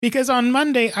Because on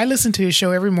Monday, I listen to his show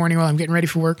every morning while I'm getting ready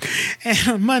for work. And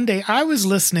on Monday, I was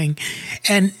listening,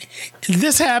 and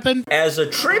this happened. As a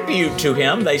tribute to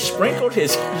him, they sprinkled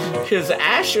his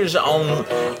ashes on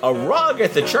a rug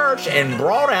at the church and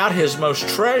brought out his most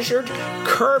treasured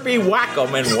Kirby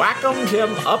Wacom and whacked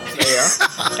him up there,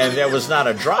 and there was not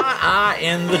a dry eye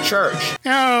in the church.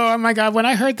 Oh, my God. When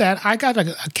I heard that, I got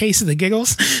a case of the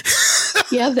giggles.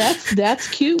 Yeah, that's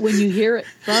cute when you hear it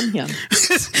from him.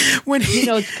 When he,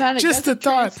 it's kind of just the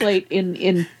thought translate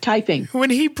in typing. When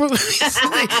he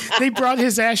they brought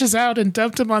his ashes out and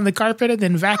dumped him on the carpet and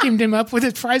then vacuumed him up with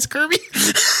his prize Kirby.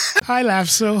 I laughed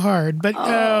so hard, but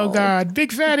oh God,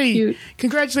 Big Fatty, cute.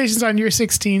 Congratulations on year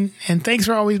 16, and thanks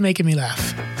for always making me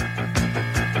laugh.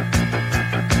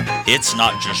 It's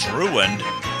not just ruined,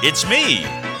 it's me,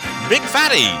 Big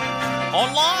Fatty.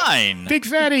 Online. Big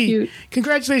Fatty, Cute.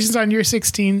 Congratulations on year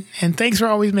 16, and thanks for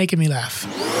always making me laugh.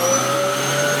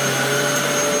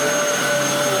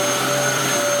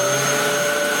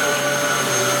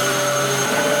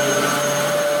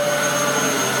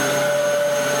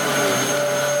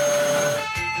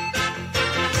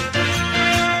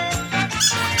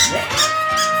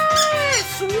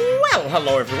 Yes! Well,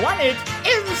 hello everyone, it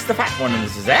is the Fat One, and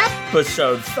this is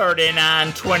episode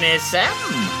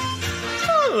 3927.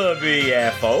 The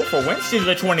BFO for Wednesday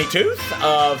the 22th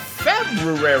of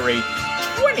February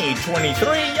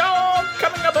 2023. Y'all,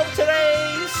 coming up on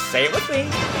today, say it with me,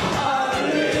 a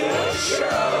little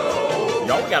show.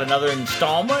 Y'all, we got another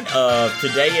installment of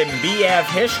Today in BF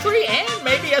History and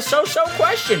maybe a so-so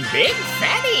question. Big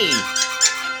Fatty.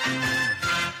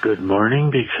 Good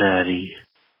morning, Big Fatty.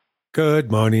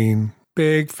 Good morning,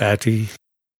 Big Fatty.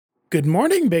 Good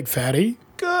morning, Big Fatty.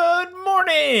 Good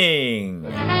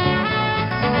morning.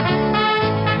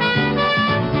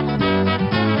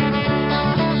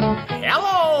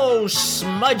 Hello,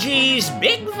 Smudgies,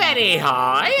 Big Fatty.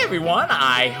 Hi, everyone.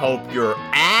 I hope your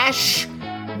Ash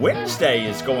Wednesday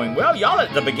is going well. Y'all,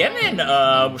 at the beginning,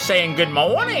 saying good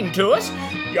morning to us.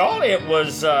 Y'all, it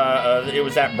was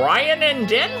that Brian in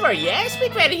Denver. Yes,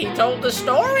 Big Fatty, he told the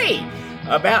story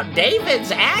about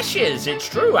David's ashes. It's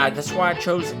true. That's why I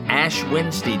chose Ash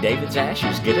Wednesday, David's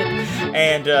ashes. Get it?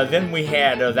 And then we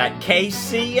had that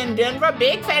KC in Denver.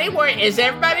 Big Fatty, where is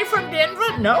everybody from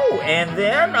Denver? No. And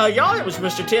then, y'all, it was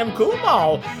Mr. Tim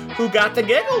Kumal who got the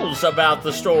giggles about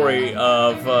the story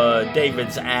of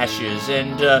David's ashes.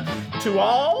 And to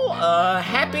all,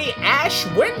 happy Ash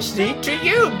Wednesday to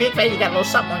you. Big Fatty, you got a little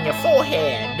something on your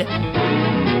forehead.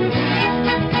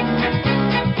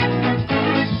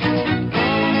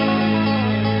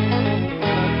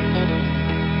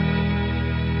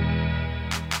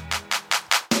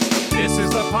 This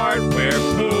is the part where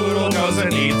Poodle goes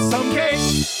and eats some cake.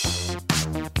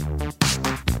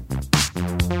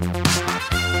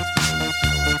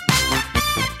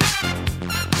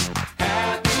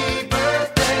 Happy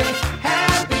birthday,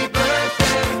 happy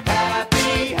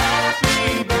birthday,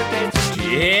 happy birthday to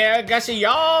you. Yeah, Gussie,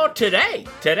 y'all, today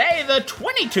the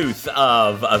 22th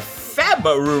of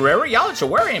February, y'all, it's a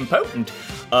very important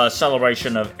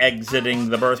celebration of exiting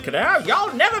the birth canal.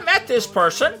 Y'all never met this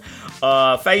person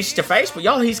face to face, but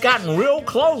y'all, he's gotten real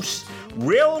close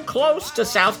to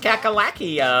South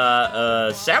Kakalaki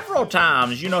several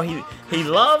times. You know, he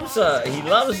loves a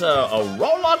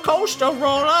roller coaster.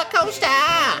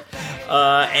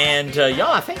 And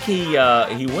y'all, I think he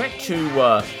went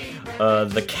to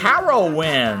the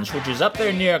Carowinds, which is up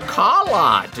there near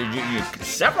Carlot,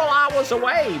 several hours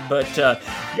away. But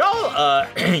y'all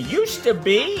used to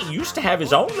have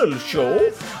his own little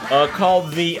show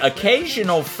called The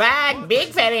Occasional Fag. Big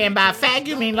Fatty, and by fag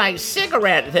you mean like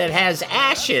cigarette that has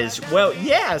ashes. Well,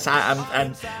 yes,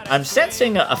 I'm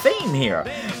sensing a theme here.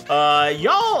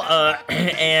 Y'all,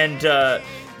 and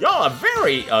y'all, a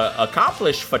very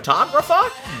accomplished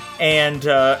photographer, and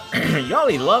y'all,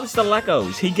 he loves the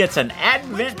Legos. He gets an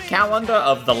advent calendar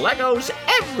of the Legos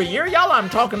every year. Y'all, I'm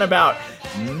talking about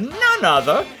none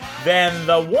other than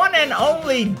the one and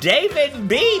only David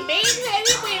B. Big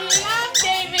Fatty, we love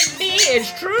David B.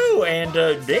 It's true, and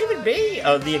David B.,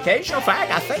 the Occasional Fag,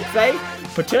 I think they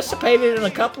participated in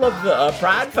a couple of the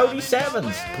Pride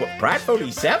 47s. Pride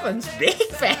 47s? Big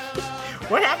Fatty.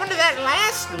 What happened to that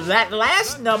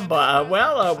last number?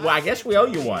 Well, I guess we owe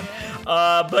you one.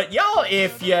 But y'all,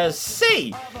 if you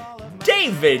see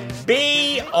David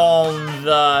B. on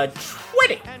the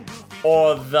Twitter,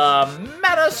 or the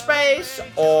Metaspace,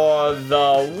 or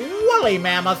the Woolly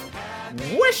Mammoth,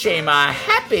 wish him a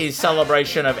happy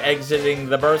celebration of exiting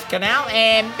the birth canal.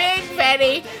 And Big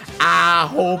Fatty, I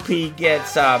hope he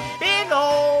gets a big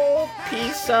old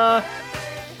piece of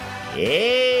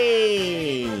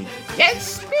cake.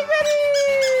 Yes, Big Fatty!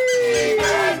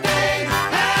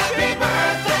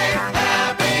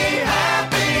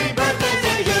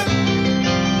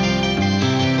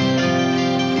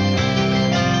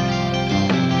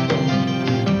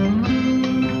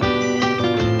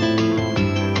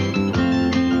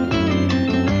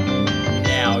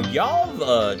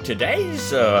 y'all, today's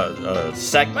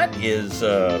segment is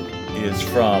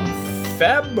from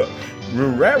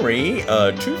February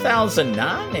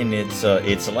 2009, and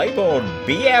it's labeled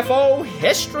BFO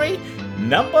History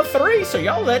number 3. So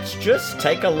y'all, let's just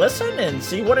take a listen and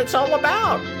see what it's all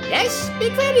about. Yes,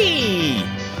 Big Fatty!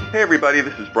 Hey everybody,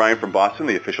 this is Brian from Boston,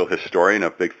 the official historian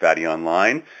of Big Fatty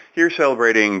Online, here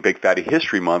celebrating Big Fatty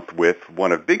History Month with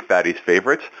one of Big Fatty's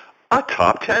favorites, a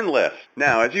top 10 list.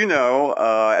 Now, as you know,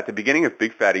 at the beginning of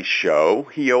Big Fatty's show,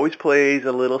 he always plays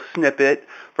a little snippet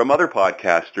from other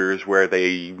podcasters where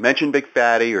they mention Big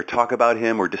Fatty or talk about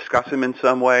him or discuss him in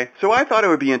some way. So I thought it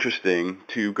would be interesting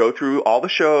to go through all the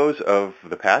shows of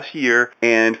the past year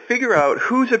and figure out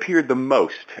who's appeared the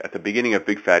most at the beginning of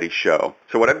Big Fatty's show.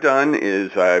 So what I've done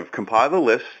is I've compiled a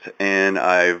list and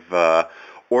I've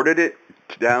ordered it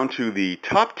down to the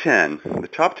top 10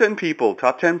 people,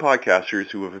 top 10 podcasters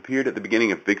who have appeared at the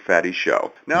beginning of Big Fatty's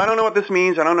show. Now, I don't know what this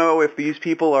means. I don't know if these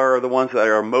people are the ones that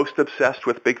are most obsessed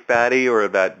with Big Fatty or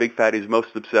that Big Fatty's most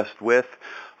obsessed with.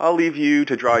 I'll leave you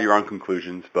to draw your own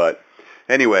conclusions. But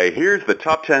anyway, here's the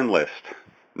top 10 list,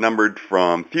 numbered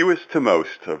from fewest to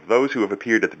most of those who have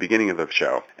appeared at the beginning of the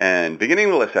show. And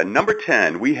beginning the list at number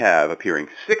 10, we have appearing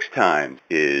 6 times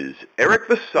is Eric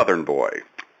the Southern Boy.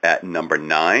 At number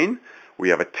 9, we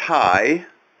have a tie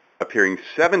appearing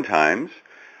 7 times.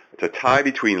 It's a tie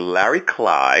between Larry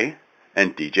Cly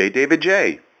and DJ David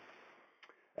J.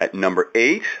 At number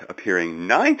 8, appearing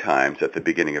 9 times at the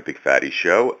beginning of Big Fatty's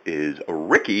show, is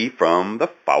Ricky from the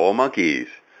Foul Monkeys.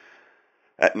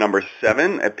 At number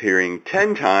 7, appearing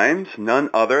 10 times,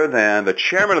 none other than the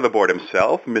chairman of the board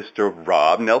himself, Mr.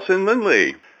 Rob Nelson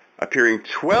Lindley. Appearing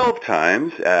 12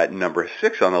 times at number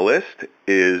 6 on the list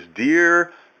is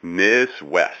Dear Miss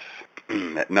West.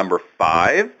 At number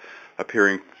 5,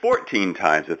 appearing 14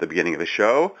 times at the beginning of the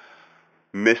show,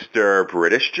 Mr.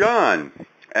 British John.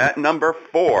 At number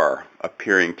 4,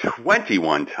 appearing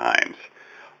 21 times,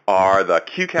 are the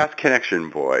QCast Connection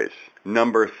Boys.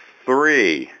 Number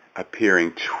 3,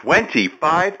 appearing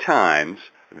 25 times,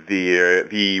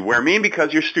 the We're Mean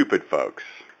Because You're Stupid folks.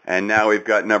 And now we've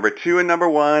got number 2 and number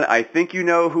 1. I think you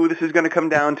know who this is going to come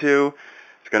down to.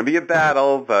 It's going to be a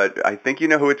battle, but I think you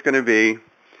know who it's going to be.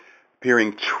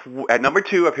 At number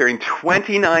 2, appearing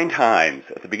 29 times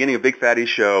at the beginning of Big Fatty's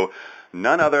show,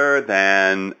 none other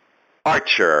than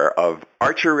Archer of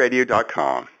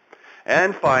ArcherRadio.com.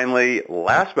 And finally,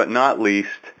 last but not least,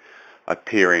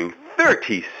 appearing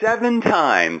 37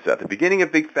 times at the beginning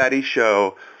of Big Fatty's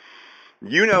show,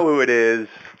 you know who it is.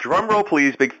 Drum roll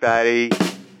please, Big Fatty.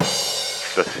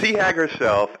 The sea hag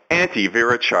herself, Auntie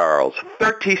Vera Charles,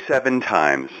 37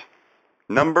 times.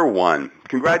 Number 1.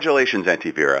 Congratulations,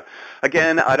 Auntie Vera.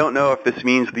 Again, I don't know if this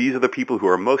means these are the people who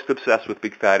are most obsessed with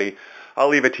Big Fatty. I'll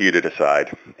leave it to you to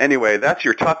decide. Anyway, that's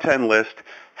your top 10 list.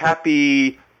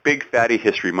 Happy Big Fatty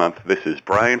History Month. This is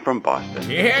Brian from Boston.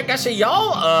 Yeah, Gussie,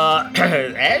 y'all,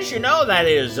 as you know, that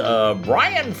is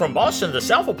Brian from Boston, the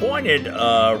self-appointed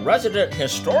resident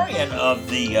historian of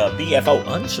the BFO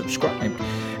Unsubscribed.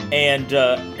 And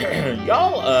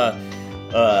y'all,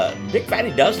 Big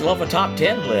Fatty does love a top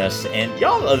 10 list, and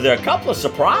y'all, there are a couple of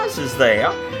surprises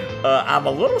there. I'm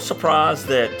a little surprised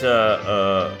that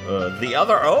the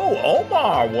other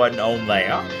Omar wasn't on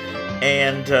there,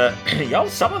 and y'all,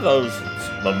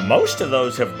 most of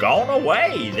those have gone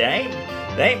away.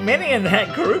 There ain't many in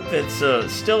that group that's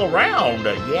still around.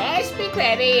 Yes, Big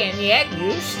Fatty, and yet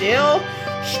you still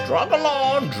struggle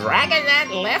on, dragging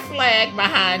that left leg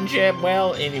behind you.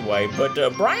 Well, anyway, but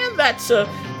Brian,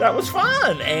 that was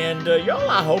fun, and y'all,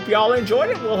 I hope y'all enjoyed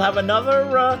it. We'll have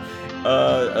another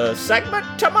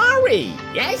segment tomorrow.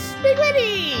 Yes, Big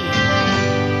Fatty.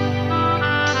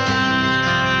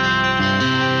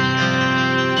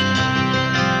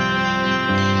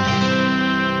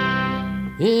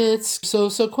 It's So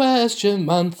Question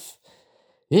Month.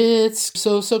 It's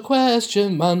So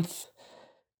Question Month.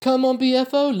 Come on,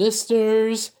 BFO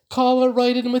listeners. Call or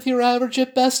write in with your average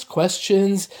at best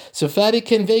questions so Fatty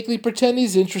can vaguely pretend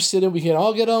he's interested and we can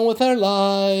all get on with our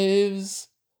lives.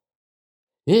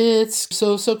 It's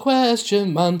So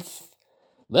Question Month.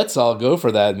 Let's all go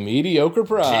for that mediocre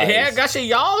prize. Yeah, Gussie,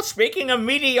 y'all, speaking of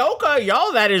mediocre,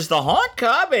 y'all, that is the Haunt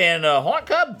Cub. And Haunt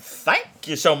Cub, thank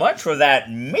you so much for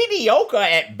that mediocre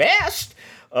at best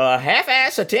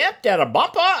half-ass attempt at a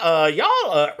bumper.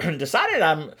 Y'all decided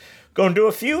I'm going to do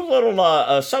a few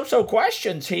little so-so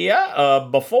questions here.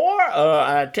 Before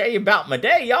I tell you about my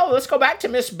day, y'all, let's go back to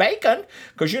Miss Bacon,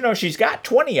 because, you know, she's got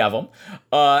 20 of them.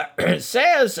 It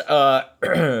says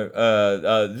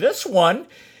this one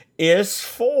is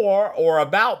for or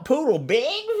about Poodle.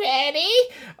 Big Fatty,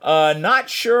 not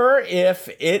sure if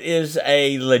it is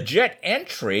a legit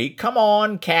entry. Come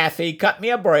on, Kathy, cut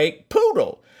me a break.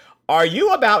 Poodle, are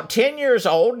you about 10 years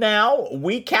old now?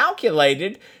 We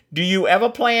calculated. Do you ever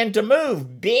plan to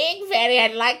move? Big Fatty,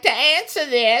 I'd like to answer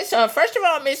this. First of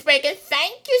all, Miss Bacon,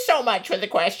 thank you so much for the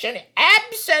question.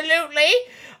 Absolutely.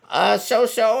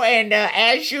 And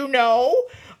as you know,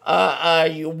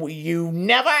 you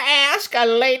never ask a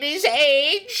lady's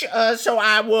age, so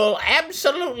I will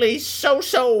absolutely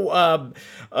will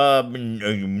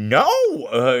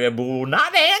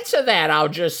not answer that. I'll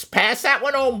just pass that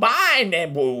one on by.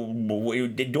 And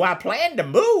do I plan to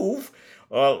move?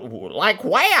 Like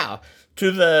where?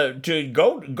 To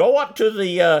go up to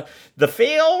the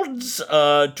fields,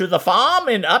 to the farm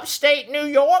in upstate New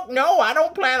York? No, I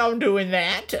don't plan on doing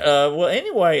that. Well,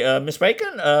 anyway, Miss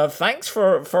Bacon, thanks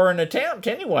for an attempt.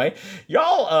 Anyway,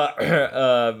 y'all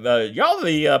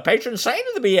the patron saint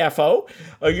of the BFO.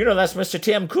 That's Mr.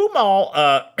 Tim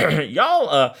Kumal.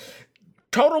 Y'all.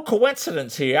 Total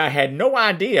coincidence here. I had no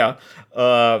idea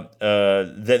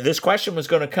that this question was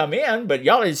going to come in, but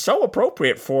y'all, is so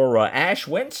appropriate for Ash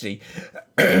Wednesday.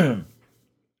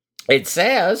 It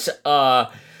says,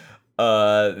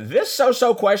 this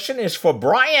so-so question is for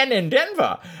Brian in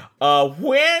Denver.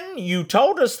 When you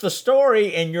told us the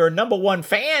story in your number one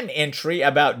fan entry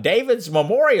about David's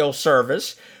memorial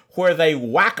service, where they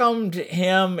whacked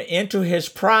him into his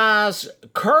prize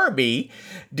Kirby,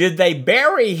 did they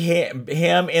bury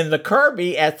him in the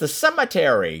Kirby at the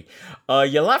cemetery?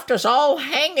 You left us all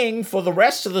hanging for the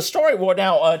rest of the story. Well,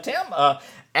 now, Tim,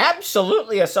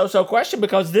 absolutely a so-so question,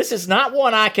 because this is not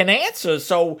one I can answer.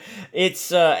 So it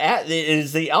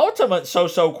is the ultimate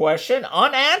so-so question,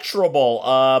 unanswerable.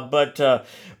 But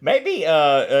maybe,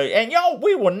 and y'all,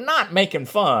 we were not making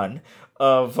fun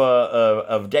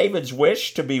of David's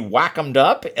wish to be whackamed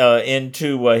up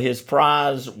into his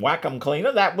prize whack-em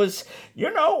cleaner. That was,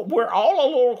 we're all a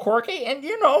little quirky, and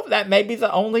that may be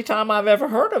the only time I've ever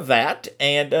heard of that.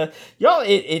 And y'all,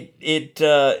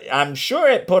 I'm sure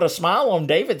it put a smile on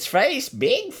David's face.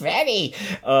 Big Fatty.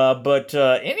 But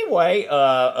anyway,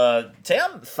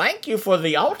 Tim, thank you for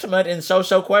the ultimate in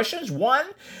so-so questions. One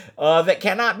that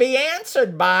cannot be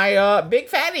answered by Big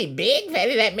Fatty. Big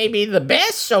Fatty, that may be the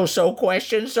best so-so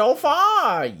question so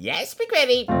far. Yes, Big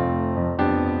Fatty.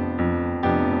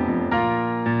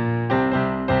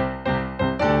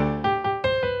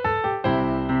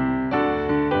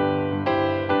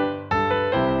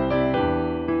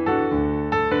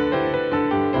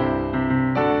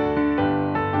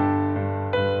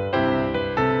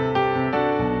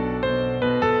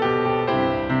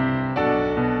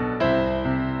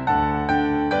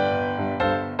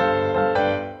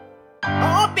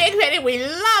 We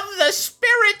love the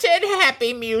spirited,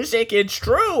 happy music. It's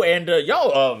true. And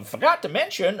y'all forgot to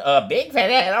mention, Big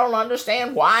Fatty, I don't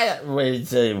understand why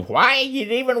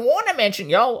you'd even want to mention,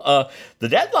 y'all. The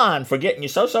deadline for getting your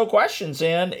so-so questions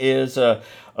in is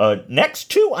next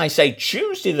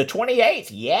Tuesday the 28th.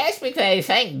 Yes, because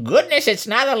thank goodness it's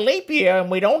not a leap year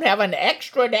and we don't have an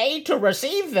extra day to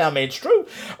receive them. It's true.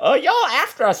 Y'all,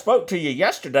 after I spoke to you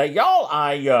yesterday, y'all,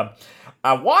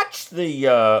 I watched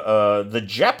the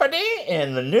Jeopardy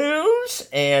and the news,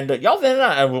 and y'all, then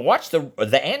I watched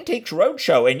the Antiques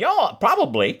Roadshow, and y'all,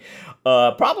 probably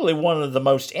one of the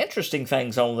most interesting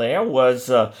things on there was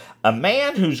a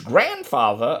man whose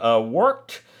grandfather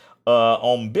worked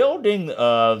on building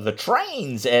the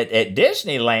trains at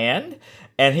Disneyland,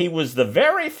 and he was the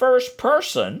very first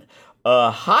person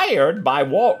hired by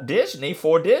Walt Disney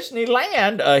for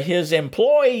Disneyland. His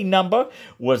employee number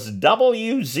was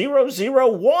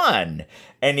W001,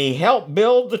 and he helped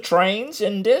build the trains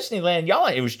in Disneyland. Y'all,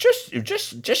 it was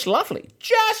just lovely,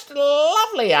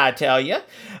 I tell you.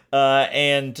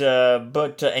 And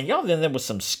y'all, then there was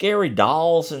some scary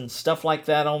dolls and stuff like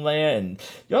that on there, and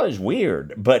y'all, it was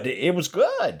weird, but it was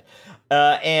good.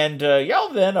 Y'all,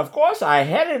 then, of course, I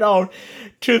headed on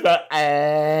to the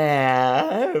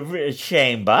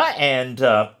chamber, and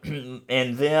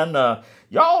then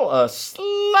y'all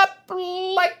slept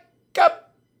like a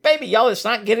baby. Y'all, it's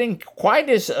not getting quite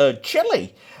as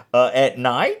chilly at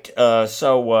night,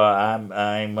 so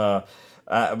I'm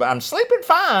sleeping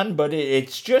fine, but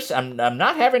it's just I'm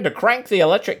not having to crank the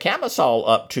electric camisole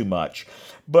up too much.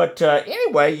 But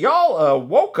anyway, y'all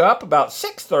woke up about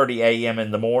 6:30 a.m.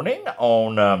 in the morning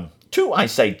on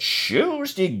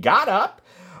Tuesday, got up,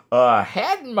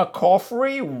 had my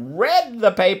coffee, read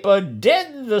the paper,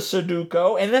 did the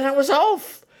Sudoku, and then I was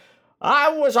off. I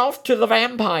was off to the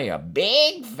Vampire.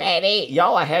 Big Fatty.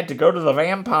 Y'all, I had to go to the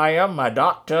Vampire. My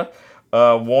doctor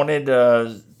wanted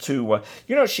to,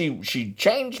 she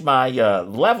changed my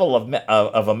level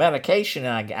of a medication,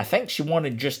 and I think she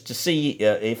wanted just to see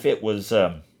if it was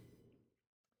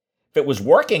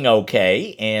working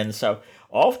okay, and so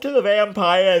off to the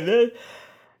vampire, and then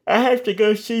I have to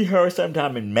go see her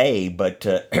sometime in May. But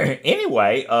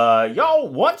anyway, y'all,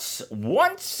 once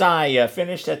I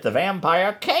finished at the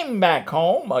vampire, came back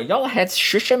home, y'all had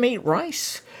shisha meat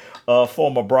rice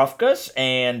for my brufkas,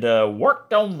 and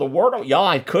worked on the Wordle. Y'all,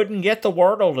 I couldn't get the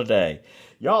Wordle today.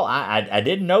 Y'all, I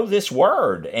didn't know this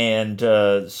word, and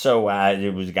so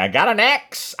I got an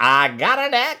X.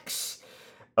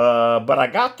 But I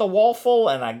got the waffle,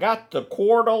 and I got the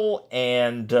Quordle,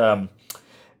 and y'all,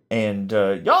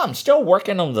 I'm still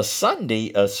working on the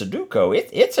Sunday Sudoku.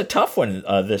 It's a tough one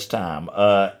this time,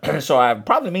 so it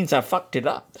probably means I fucked it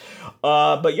up.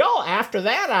 But y'all, after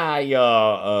that,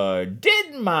 I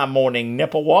did my morning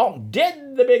nipple walk,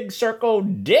 did the big circle,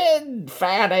 did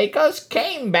Fat Acres,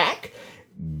 came back,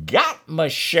 got my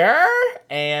share,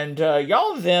 and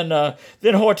y'all, then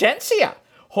Hortensia.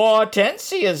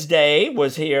 Hortensia's day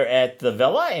was here at the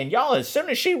villa, and y'all, as soon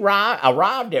as she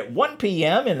arrived at 1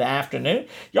 p.m. in the afternoon,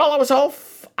 y'all, I was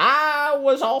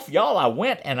off, y'all. I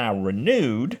went and I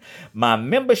renewed my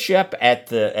membership at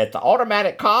the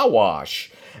automatic car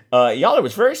wash. Y'all, it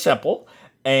was very simple,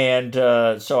 and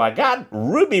so I got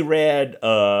Ruby Red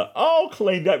all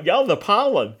cleaned up. Y'all, the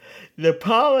pollen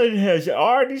has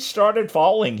already started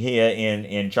falling here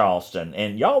in Charleston,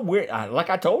 and y'all, like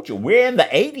I told you, we're in the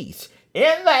 80s.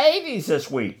 In the 80s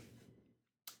this week.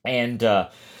 And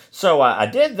so I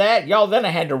did that. Y'all, then I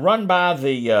had to run by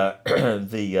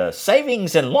the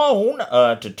savings and loan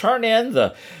to turn in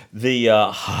the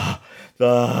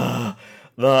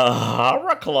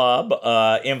Horror Club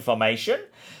information.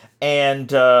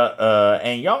 And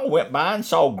y'all went by and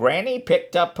saw Granny,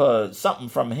 picked up something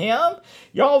from him.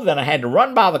 Y'all, then I had to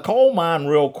run by the coal mine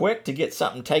real quick to get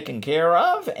something taken care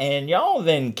of. And y'all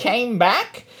then came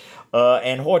back.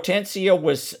 And Hortensia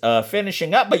was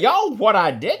finishing up. But y'all, what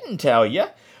I didn't tell you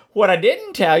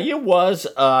was,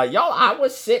 y'all, I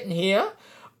was sitting here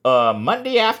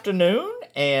Monday afternoon,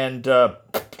 and y'all,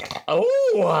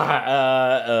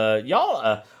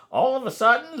 all of a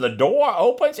sudden the door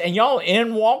opens, and y'all,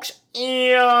 in walks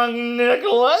young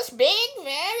Nicholas, Big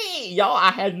Fatty. Y'all,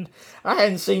 I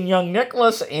hadn't seen young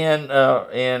Nicholas in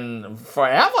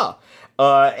forever.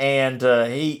 And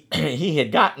he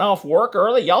had gotten off work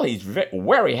early. Y'all, he's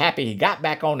very happy he got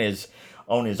back on his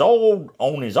old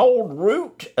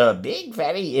route. Big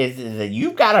Fatty,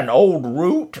 you've got an old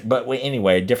route, but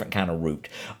anyway, a different kind of route.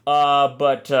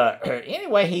 But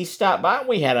anyway, he stopped by.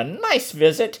 We had a nice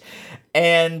visit,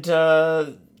 and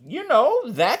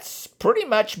that's pretty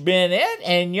much been it.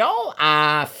 And y'all,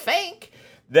 I think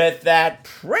that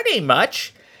pretty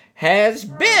much has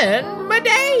been my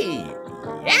day.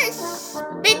 Yes,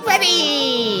 Big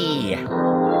Fatty!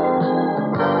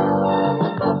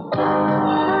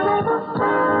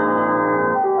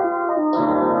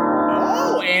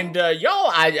 Oh, and y'all,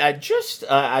 I just did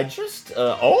I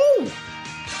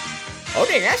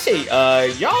see? I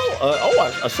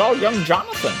saw young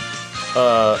Jonathan.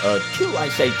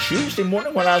 Tuesday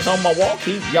morning when I was on my walk.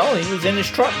 He was in his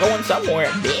truck going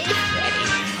somewhere. Big Fatty.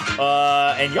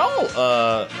 And y'all,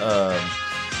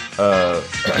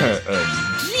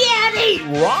 Daddy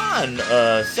Ron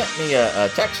sent me a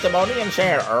testimonium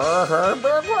saying,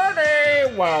 Big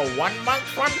Fatty, well, 1 month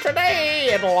from today,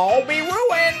 it'll all be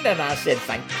ruined. And I said,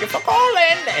 thank you for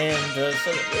calling. And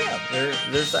so, yeah,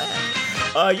 there's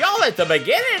that. Y'all, at the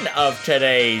beginning of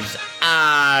today's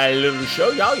little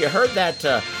show, y'all, you heard that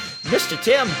Mr.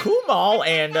 Tim Kumal.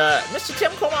 And Mr.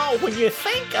 Tim Kumal, when you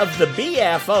think of the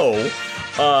BFO,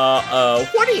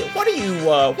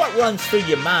 what runs through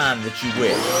your mind that you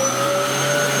wish?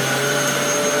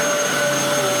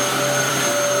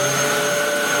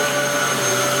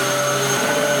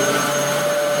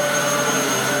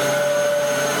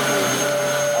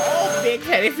 Oh, Big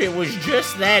Fatty, if it was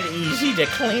just that easy to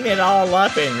clean it all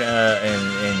up and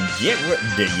get rid,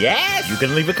 yes. You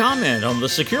can leave a comment on the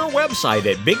secure website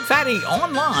at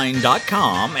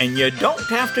bigfattyonline.com, and you don't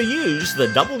have to use the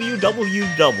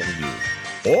www.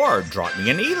 Or drop me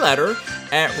an e-letter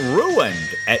at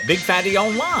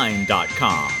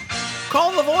ruined@bigfattyonline.com.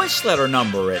 Call the voice letter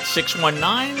number at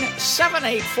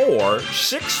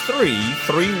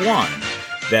 619-784-6331.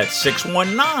 That's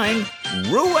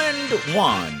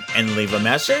 619-RUINED1. And leave a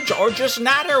message or just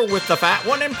natter with the fat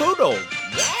one and Poodle.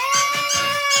 Yes!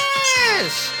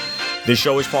 This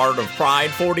show is part of Pride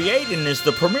 48 and is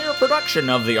the premier production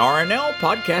of the RNL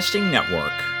Podcasting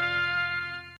Network.